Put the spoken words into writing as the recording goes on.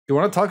You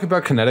want to talk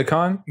about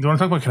ConnectiCon? You want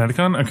to talk about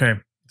ConnectiCon? Okay.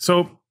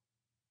 So,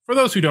 for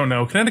those who don't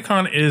know,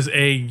 ConnectiCon is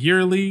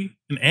an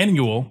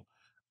annual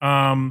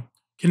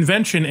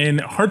convention in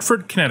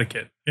Hartford,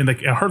 Connecticut, in the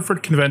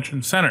Hartford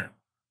Convention Center.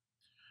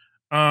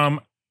 I've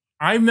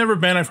never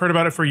been. I've heard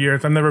about it for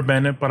years. I've never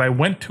been, but I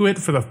went to it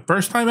for the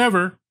first time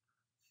ever,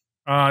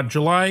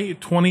 July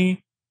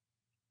 21st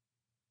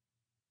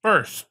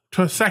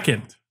to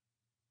 2nd.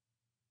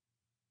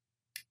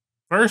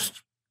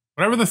 First,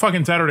 whatever the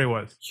fucking Saturday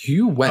was.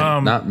 You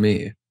went, not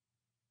me.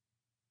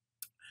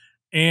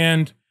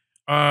 And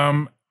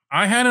I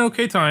had an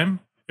okay time.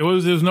 There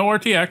was no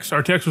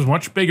RTX. RTX was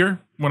much bigger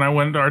when I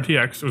went to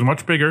RTX. It was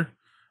much bigger.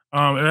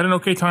 I had an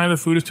okay time. The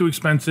food is too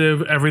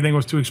expensive. Everything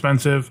was too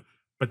expensive.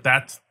 But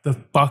that's the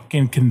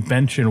fucking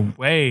convention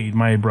way,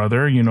 my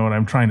brother. You know what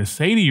I'm trying to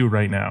say to you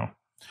right now.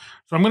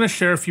 So I'm going to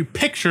share a few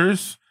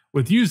pictures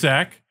with you,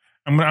 Zach.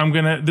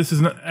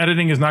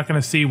 Editing is not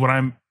going to see what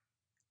I'm.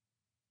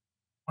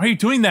 Why are you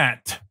doing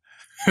that?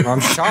 I'm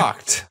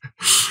shocked.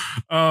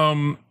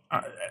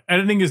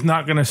 Editing is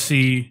not going to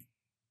see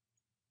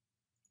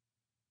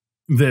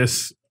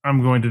this.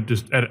 I'm going to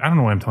just edit. I don't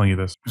know why I'm telling you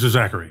this. So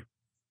Zachary.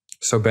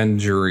 So Ben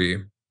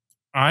Jury.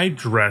 I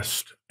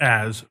dressed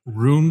as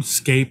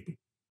RuneScape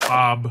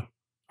Bob.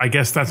 I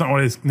guess that's not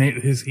what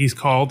he's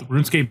called.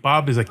 RuneScape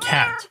Bob is a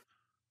cat.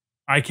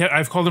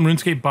 I've called him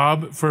RuneScape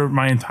Bob for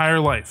my entire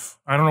life.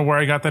 I don't know where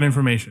I got that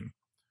information.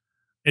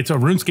 It's a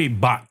RuneScape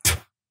bot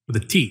with a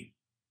T.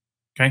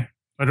 Okay.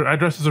 I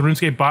dressed as a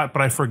RuneScape bot,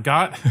 but I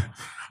forgot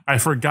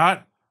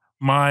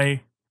my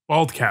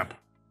bald cap.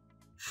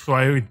 So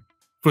I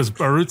was a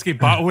RuneScape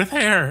bot with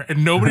hair,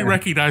 and nobody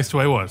recognized who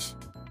I was.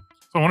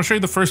 So I want to show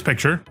you the first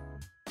picture.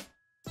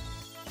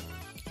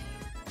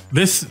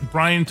 This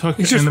Brian took.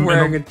 He's just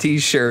wearing a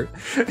t-shirt.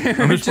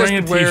 I'm just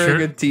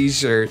wearing a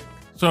t-shirt.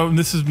 So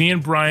this is me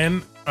and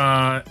Brian,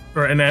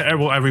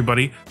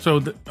 everybody.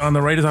 So on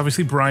the right is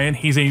obviously Brian.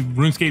 He's a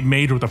RuneScape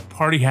mage with a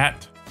party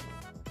hat.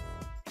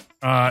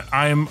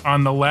 I'm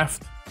on the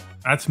left.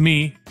 That's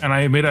me, and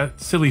I made a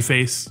silly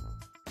face.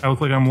 I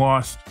look like I'm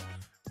lost.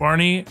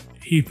 Barney,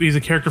 he's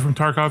a character from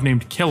Tarkov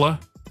named Killa.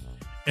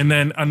 And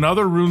then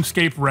another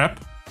RuneScape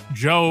rep,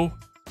 Joe,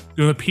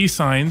 doing the peace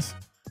signs.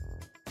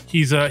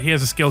 He has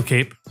a skill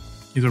cape.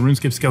 He's a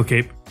RuneScape skill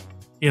cape.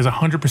 He has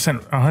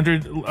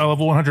 100%,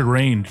 level 100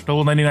 range,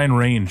 level 99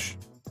 range.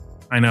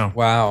 I know.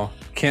 Wow.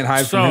 Can't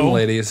hide from him,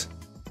 ladies.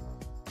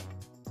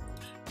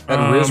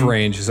 That Riz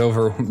range is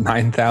over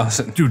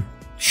 9,000. Dude,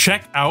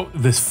 check out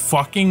this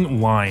fucking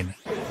line.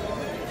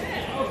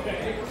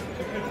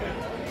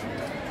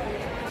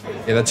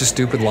 Yeah, that's a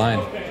stupid line.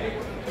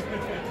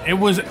 It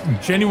was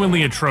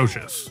genuinely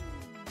atrocious.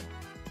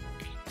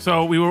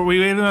 So we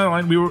waited in that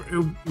line.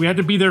 We had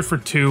to be there for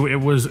 2. It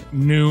was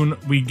noon.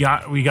 We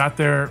got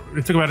there.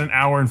 It took about an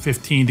hour and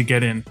 15 to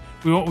get in.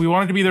 We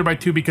wanted to be there by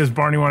 2 because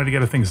Barney wanted to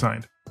get a thing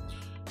signed.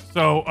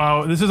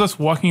 So this is us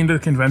walking into the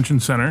convention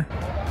center.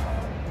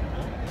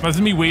 This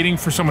is me waiting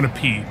for someone to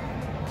pee.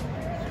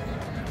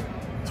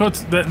 So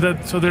it's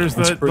so there's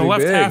the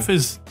left half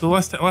is the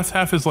left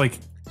half is like.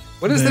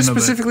 What is this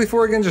specifically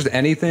for again? Just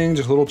anything?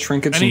 Just little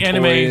trinkets and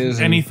toys?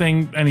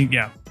 Anything,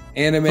 yeah.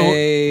 Anime,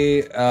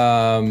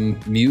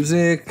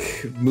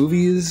 music,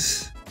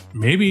 movies?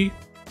 Maybe.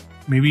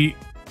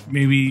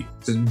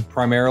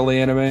 Primarily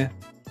anime?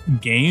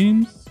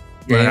 Games?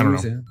 I don't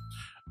know.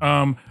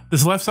 Yeah.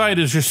 This left side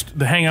is just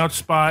the hangout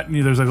spot.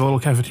 There's like a little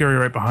cafeteria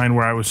right behind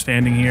where I was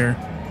standing here.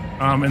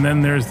 And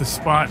then there's the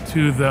spot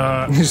to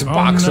the... There's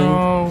boxing.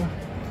 No.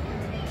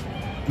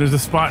 There's a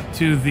spot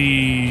to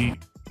the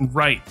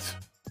right.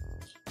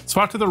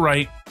 Spot to the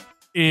right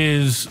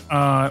is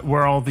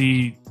where all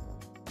the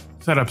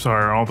setups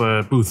are, all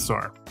the booths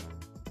are.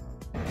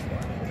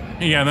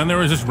 Yeah, and then there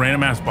was this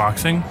random ass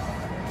boxing.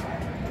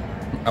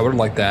 I would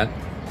like that.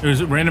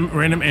 There's random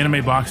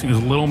anime boxing. It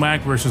was Little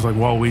Mac versus like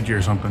Waluigi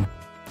or something.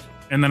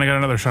 And then I got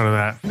another shot of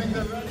that.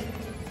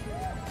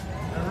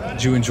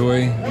 Did you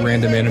enjoy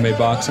random anime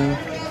boxing?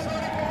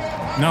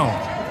 No.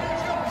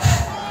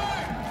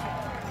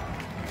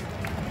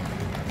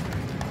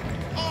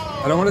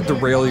 I don't want to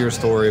derail your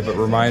story, but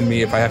remind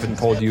me if I haven't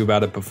told you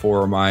about it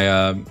before,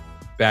 my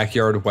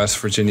backyard West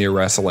Virginia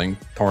wrestling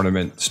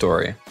tournament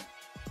story.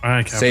 All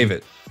right, save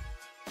it.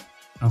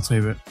 I'll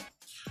save it.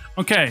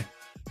 Okay,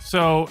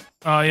 so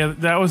yeah,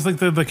 that was like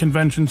the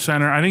convention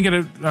center. I didn't get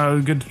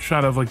a good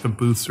shot of like the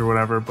booths or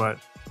whatever, but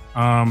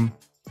in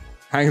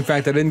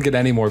fact, I didn't get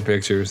any more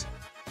pictures.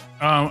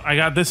 I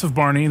got this of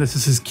Barney. This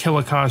is his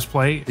Killa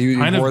cosplay. You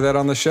wore that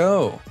on the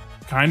show.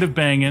 Kind of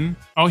banging.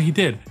 Oh, he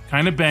did.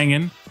 Kind of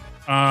banging.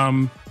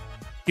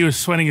 He was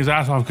sweating his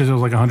ass off because it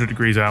was like 100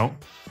 degrees out.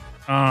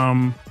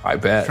 I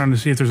bet. Trying to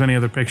see if there's any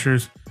other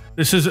pictures.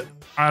 This is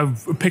a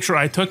picture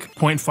I took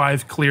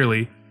 0.5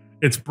 clearly.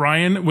 It's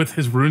Brian with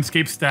his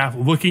RuneScape staff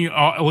looking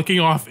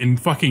off in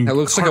fucking. It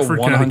looks Hartford,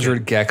 like a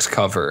 100 Gex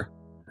cover.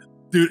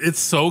 Dude, it's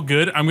so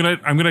good. I'm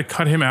gonna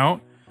cut him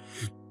out,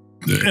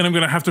 and I'm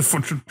gonna have to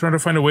try to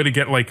find a way to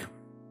get like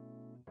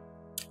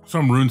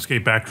some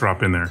RuneScape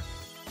backdrop in there.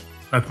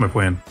 That's my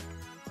plan.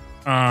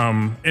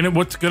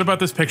 What's good about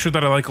this picture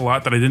that I like a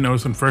lot that I didn't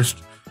notice when first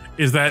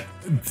is that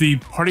the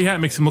party hat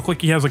makes him look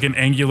like he has like an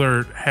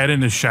angular head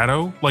in his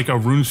shadow, like a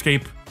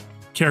RuneScape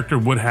character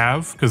would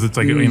have, because it's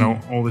like you know,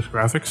 all this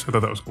graphics. I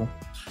thought that was cool.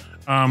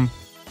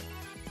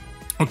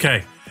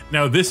 Okay,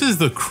 now this is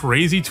the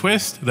crazy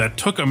twist that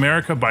took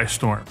America by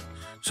storm.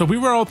 So we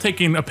were all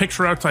taking a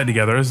picture outside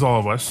together, as all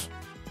of us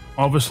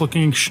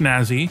looking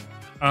schnazzy.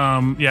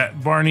 Yeah,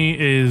 Barney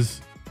is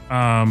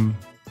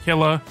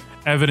Killa,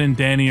 Evan and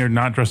Danny are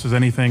not dressed as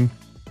anything.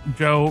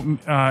 Joe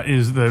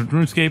is the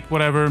RuneScape,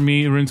 whatever.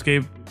 Me,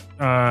 RuneScape.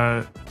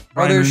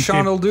 There's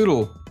Shawnal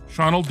Doodle.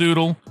 Shawnal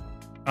Doodle,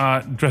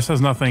 dressed as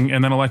nothing,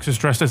 and then Alexis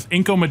dressed as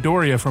Inko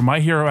Midoriya from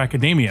My Hero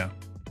Academia.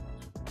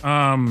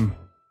 I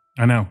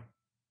know.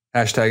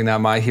 Hashtag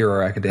not My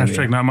Hero Academia.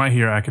 Hashtag not My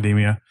Hero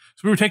Academia.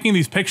 So we were taking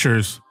these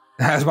pictures.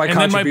 That's my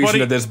contribution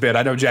to this bit.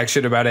 I know jack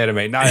shit about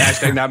anime. Not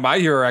hashtag not My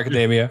Hero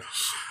Academia.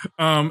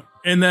 And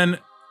then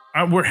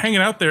we're hanging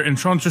out there, and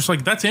Sean's just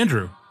like, "That's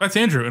Andrew. That's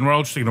Andrew," and we're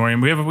all just ignoring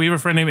him. We have a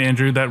friend named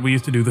Andrew that we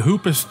used to do the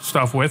Hoopist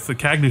stuff with, the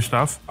Cagnu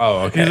stuff.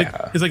 Oh, okay.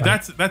 He's like,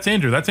 "That's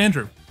Andrew. That's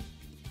Andrew,"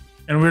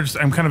 and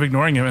I'm kind of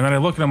ignoring him, and then I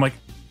look and I'm like,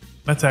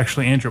 "That's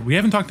actually Andrew." We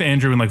haven't talked to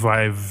Andrew in like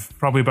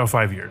probably about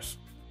 5 years,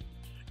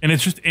 and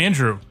it's just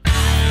Andrew.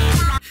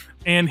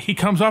 And he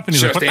comes up and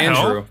he's like, "What the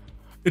hell?"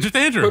 It's just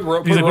Andrew.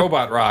 Put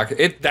Robot Rock.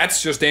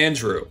 That's just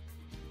Andrew.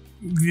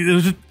 It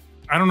was just,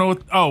 I don't know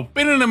what. Oh,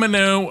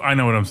 I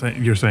know what I'm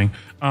saying. You're saying.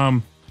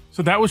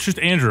 So that was just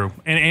Andrew,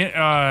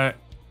 and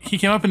he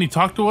came up and he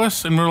talked to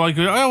us, and we're like,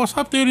 "Oh, what's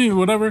up, dude?"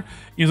 Whatever.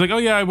 He's like, "Oh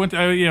yeah, I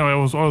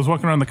was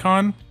walking around the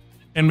con,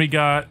 and we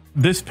got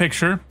this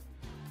picture."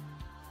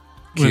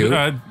 Cute.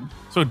 With,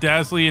 so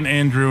Dazzly and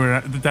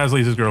Andrew,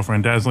 Dazzly's his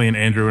girlfriend. Dazzly and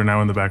Andrew are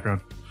now in the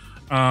background.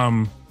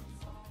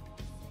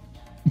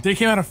 They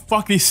came out of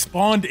they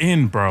spawned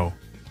in, bro.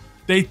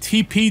 They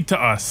TP'd to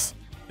us.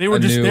 They were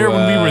just there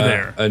when we were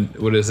there.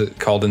 What is it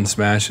called in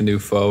Smash? A new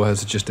foe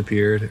has just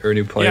appeared, or a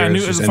new player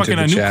has just entered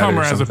the a chat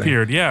newcomer or has something.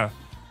 appeared. Yeah.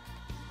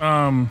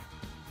 So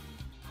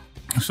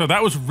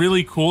that was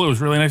really cool. It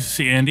was really nice to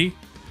see Andy.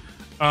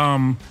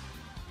 Oh,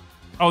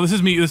 this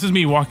is me. This is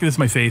me walking. This is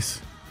my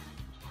face.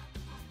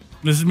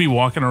 This is me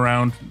walking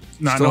around,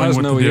 not Still knowing has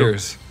what no to do.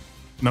 ears.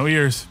 No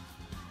ears.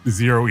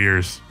 0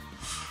 ears.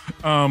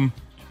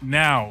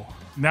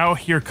 Now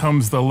here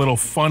comes the little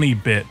funny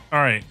bit. All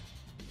right.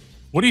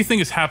 What do you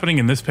think is happening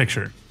in this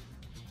picture?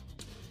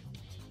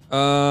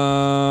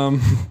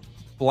 Black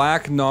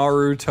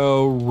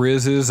Naruto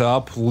rizzes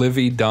up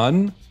Livy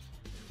Dunn.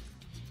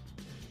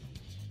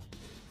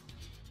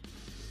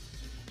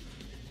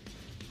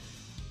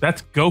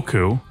 That's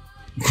Goku.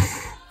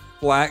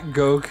 Black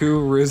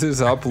Goku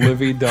rizzes up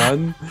Livy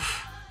Dunn.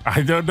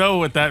 I don't know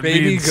what that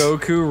Baby means.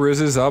 Goku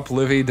rizzes up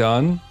Livy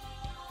Dunn.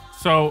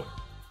 So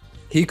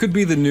he could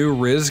be the new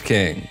Riz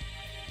King.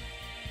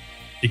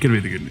 He could be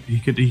the good.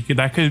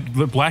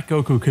 Black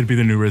Goku could be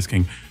the new Riz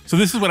King. So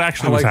this is what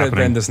actually was happening. That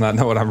Ben does not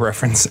know what I'm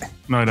referencing.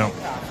 No, I don't.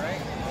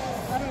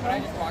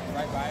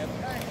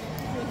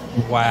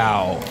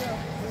 Wow.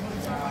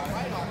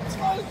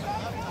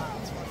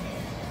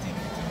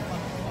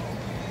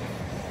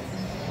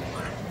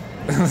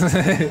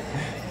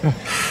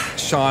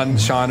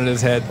 Sean in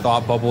his head,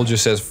 thought bubble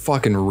just says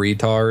fucking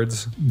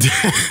retards.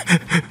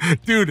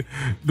 Dude,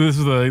 this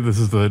is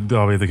the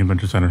I'll be at the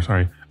convention center,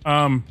 sorry.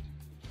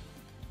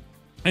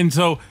 And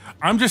so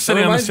I'm just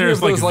sitting on the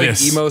stairs like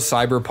this. Emo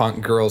cyberpunk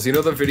girls. You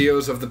know the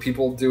videos of the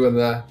people doing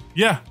the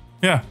Yeah.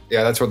 Yeah,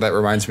 that's what that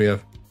reminds me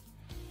of.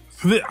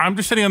 I'm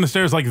just sitting on the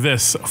stairs like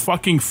this,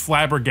 fucking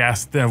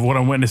flabbergasted of what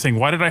I'm witnessing.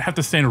 Why did I have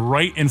to stand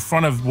right in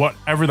front of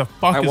whatever the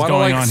fuck is going on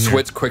here? I want to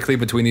switch quickly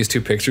between these two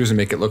pictures and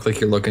make it look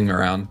like you're looking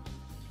around.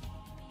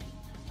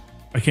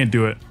 I can't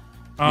do it.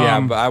 Yeah,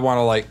 but I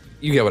want to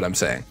you get what I'm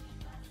saying.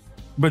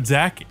 But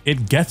Zach,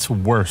 it gets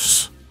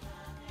worse.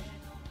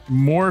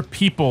 More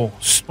people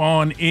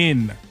spawn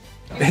in.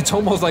 It's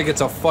almost like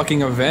it's a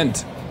fucking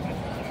event.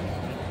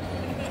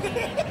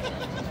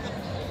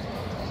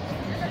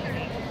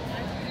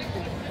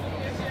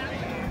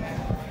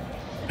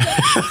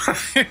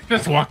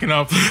 Just walking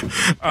up.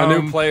 A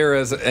new player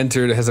has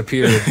appeared.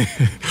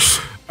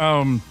 I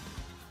thought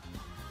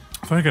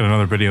I got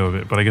another video of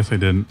it, but I guess I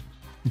didn't.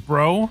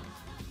 Bro,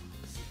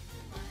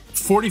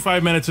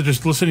 45 minutes of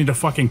just listening to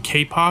fucking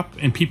K-pop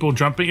and people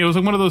jumping. It was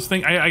like one of those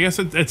things. I guess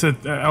it's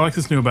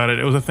Alexis knew about it.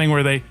 It was a thing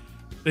where they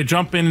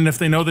jump in, and if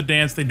they know the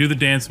dance, they do the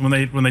dance. When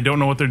they don't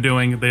know what they're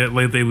doing, they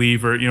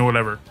leave, or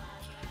whatever.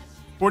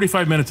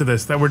 45 minutes of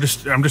this that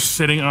I'm just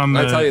sitting on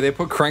the. I tell you, they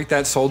put Crank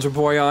That Soldier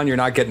Boy on. You're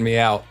not getting me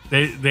out.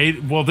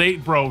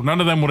 Bro,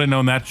 none of them would have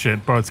known that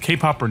shit, bro. It's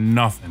K-pop or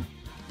nothing.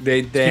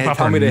 They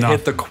tell me to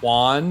hit the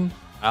Quan.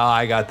 Oh,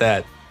 I got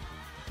that,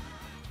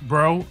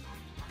 bro.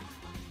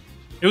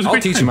 It was.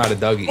 I'll teach him how to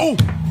Dougie. Oh,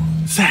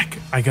 Zach,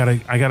 I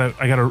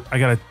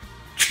gotta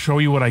show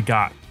you what I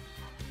got.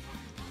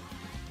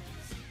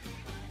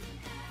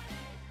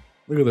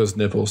 Look at those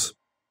nipples.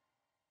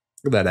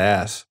 Look at that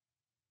ass.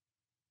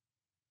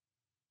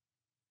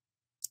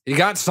 He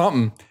got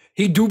something.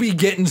 He do be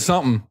getting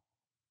something.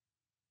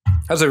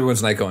 How's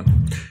everyone's night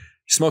going?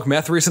 Smoke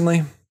meth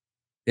recently?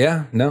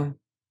 Yeah? No?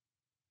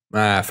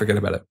 Forget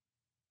about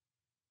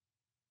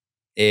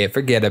it.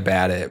 Forget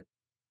about it.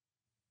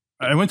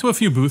 I went to a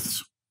few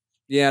booths.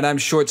 Yeah, and I'm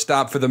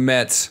shortstop for the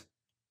Mets.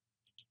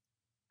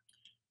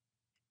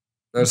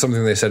 That was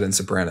something they said in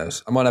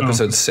Sopranos. I'm on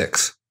episode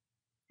 6.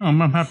 Oh,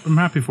 I'm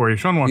happy for you.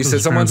 Sean watches. You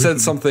said someone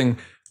said something.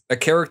 A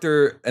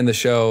character in the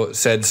show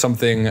said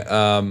something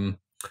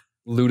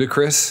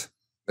ludicrous.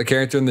 A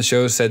character in the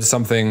show said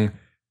something,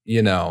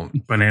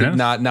 bananas,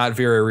 not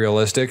very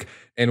realistic.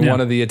 And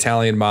one of the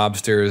Italian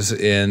mobsters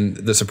in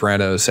The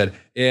Sopranos said,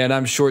 "Yeah, and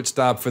I'm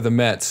shortstop for the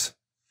Mets."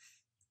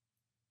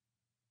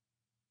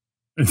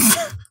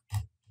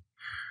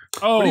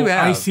 Oh,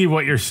 I see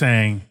what you're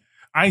saying.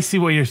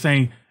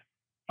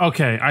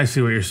 Okay, I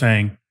see what you're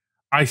saying.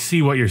 I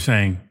see what you're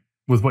saying.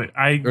 With what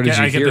I get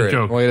the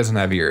joke. Well, he doesn't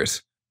have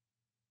ears.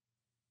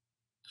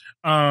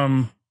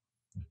 I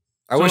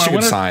wish you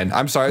could sign.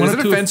 I'm sorry. Is it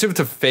offensive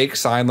to fake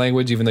sign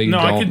language, even though you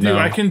don't know?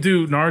 I can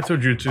do Naruto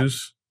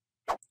jutsus.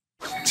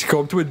 To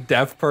go up to a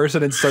deaf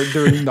person and start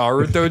doing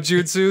Naruto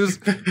jutsus?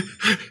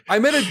 I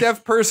met a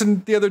deaf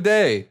person the other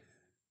day.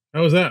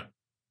 How was that?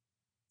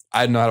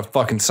 I didn't know how to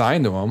fucking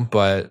sign to him,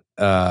 but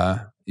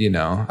I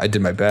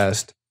did my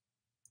best.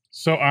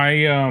 So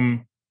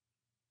I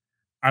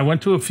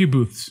went to a few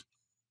booths.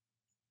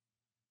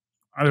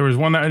 There was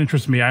one that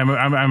interested me.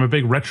 I'm a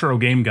big retro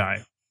game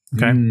guy.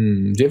 Okay.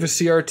 Do you have a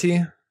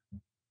CRT?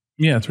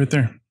 Yeah, it's right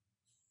there.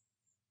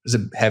 Is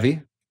it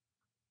heavy?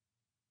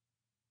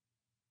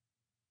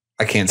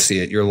 I can't see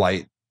it. Your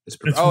light is.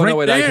 No,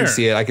 wait, there. I can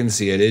see it. I can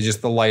see it. It's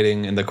just the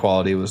lighting and the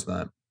quality was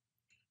not.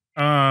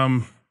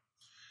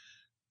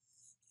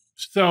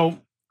 So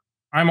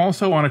I'm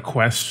also on a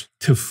quest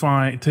to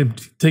find to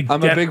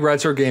I'm a big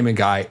retro gaming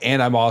guy,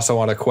 and I'm also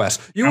on a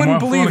quest. You wouldn't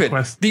believe it.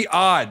 The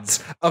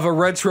odds of a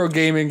retro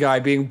gaming guy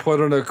being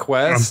put on a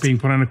quest. I'm being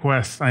put on a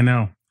quest. I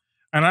know.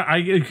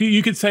 And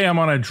you could say I'm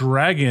on a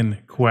Dragon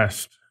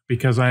Quest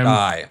because I'm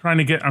trying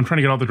to get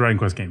all the Dragon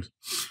Quest games.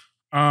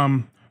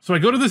 So I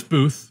go to this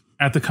booth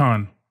at the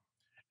con,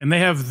 and they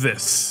have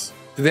this.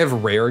 Do they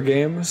have rare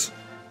games?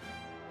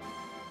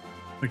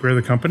 Like Rare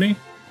the Company?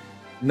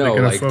 No,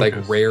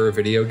 like rare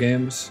video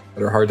games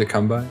that are hard to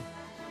come by.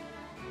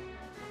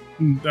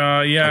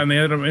 Yeah, and they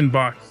had them in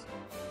box.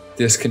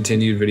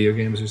 Discontinued video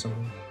games or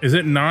something. Is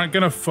it not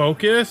gonna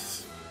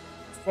focus?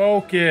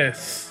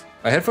 Focus.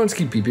 My headphones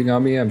keep beeping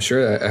on me. I'm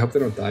sure. I hope they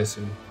don't die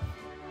soon.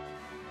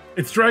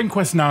 It's Dragon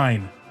Quest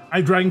 9. I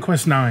have Dragon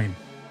Quest 9.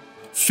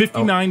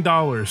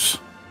 $59.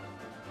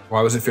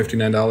 Why was it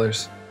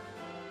 $59?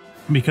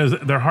 Because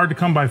they're hard to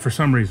come by for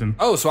some reason.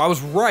 Oh, so I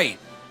was right.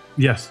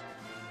 Yes.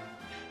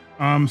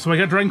 So I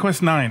got Dragon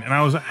Quest 9, and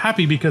I was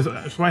happy because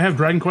I have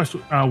Dragon Quest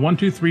 1,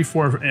 2, 3,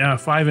 4,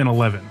 5, and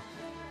 11.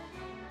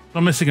 So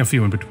I'm missing a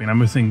few in between. I'm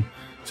missing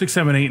 6,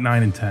 7, 8,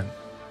 9, and 10.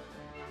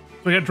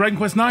 So I got Dragon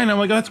Quest 9. I'm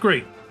like, oh, that's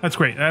great. That's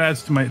great. That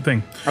adds to my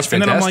thing. That's fantastic.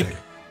 And then I'm like,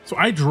 so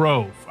I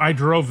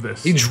drove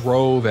this. He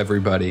drove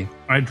everybody.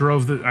 I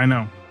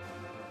know.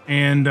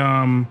 And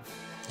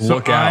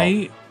look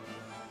out.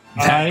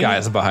 That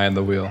guy's behind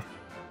the wheel.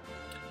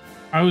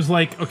 I was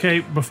like,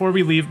 okay, before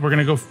we leave, we're going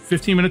to go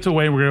 15 minutes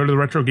away. We're going to go to the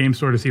retro game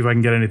store to see if I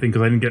can get anything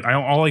because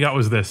all I got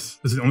was this.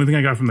 This is the only thing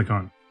I got from the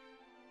con.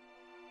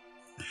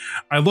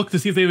 I looked to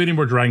see if they have any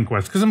more Dragon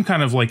Quest because I'm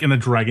kind of like in a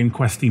Dragon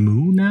Questy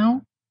mood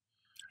now.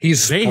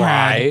 They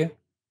had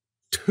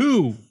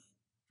 2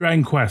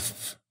 Dragon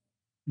Quests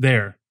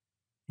there.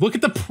 Look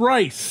at the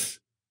price.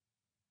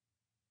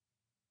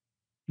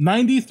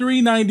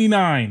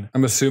 $93.99.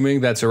 I'm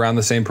assuming that's around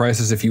the same price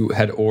as if you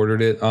had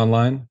ordered it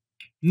online.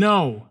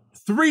 No,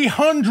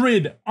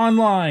 $300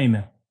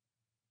 online.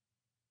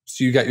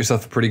 So you got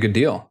yourself a pretty good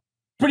deal.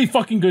 Pretty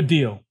fucking good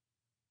deal.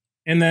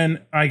 And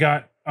then I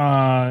got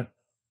the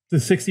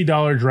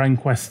 $60 Dragon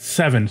Quest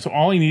 7. So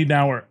all you need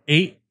now are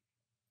 8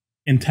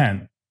 and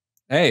 10.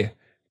 Hey,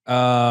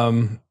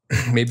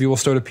 maybe we'll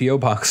start a P.O.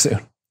 box soon.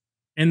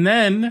 And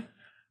then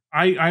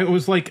I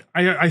was like,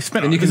 I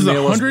spent. And you can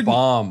mail us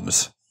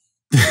bombs.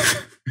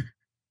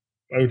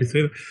 Why would you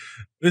say that?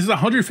 This is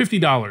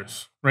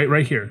 $150,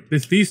 right here.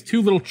 These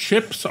 2 little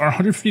chips are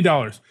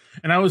 $150,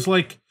 and I was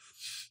like,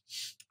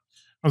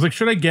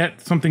 should I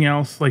get something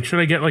else? Like, should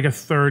I get like a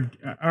third?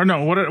 Or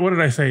no, what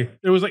did I say?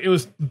 It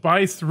was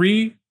buy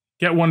 3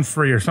 get 1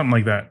 free or something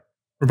like that,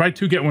 or buy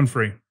 2 get 1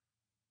 free.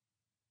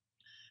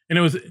 And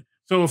it was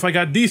so if I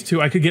got these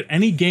 2, I could get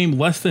any game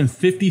less than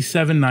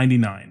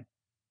 $57.99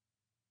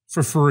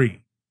 for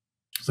free.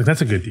 It's like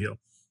that's a good deal.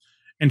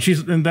 And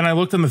then I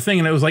looked on the thing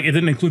and it was like, it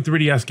didn't include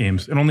 3DS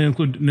games. It only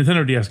included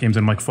Nintendo DS games.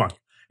 I'm like, fuck.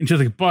 And she's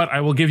like, but I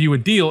will give you a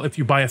deal. If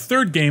you buy a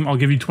 3rd game, I'll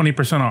give you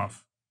 20%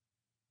 off.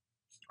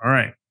 All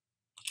right.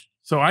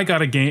 So I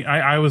got a game.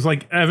 I was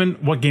like, Evan,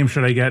 what game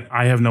should I get?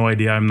 I have no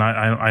idea.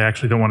 I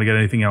actually don't want to get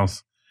anything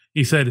else.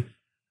 He said,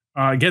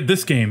 get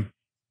this game.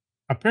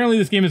 Apparently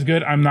this game is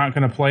good. I'm not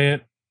going to play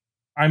it.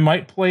 I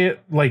might play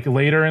it like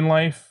later in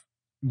life,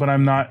 but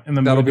I'm not in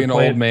the mood to play it. That'll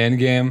be an old man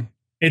game.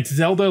 It's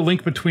Zelda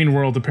Link Between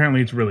Worlds. Apparently,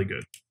 it's really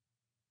good.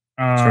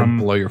 It's going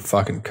to blow your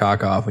fucking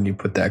cock off when you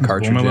put that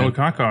cartridge in. Blow my little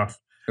cock off.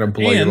 It's going to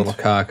blow your little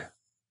cock.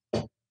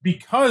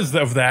 because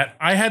of that,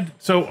 I'd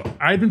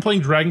been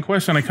playing Dragon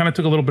Quest and I kind of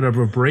took a little bit of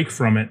a break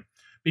from it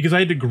because I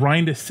had to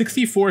grind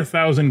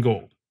 64,000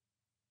 gold,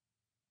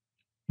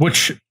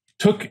 which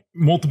took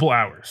multiple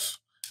hours.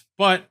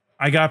 But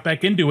I got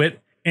back into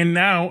it, and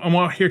now I'm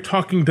out here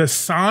talking to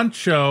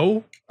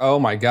Sancho. Oh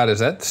my God, is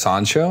that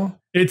Sancho?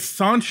 It's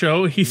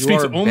Sancho. He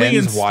speaks only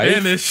in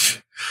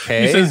Spanish.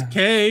 Kay? He says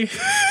K.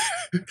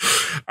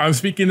 I'm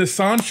speaking to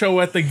Sancho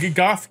at the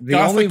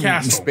Gothic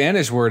Castle.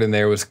 Spanish word in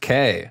there was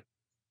K.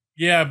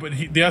 Yeah, but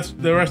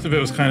the rest of it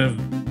was kind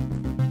of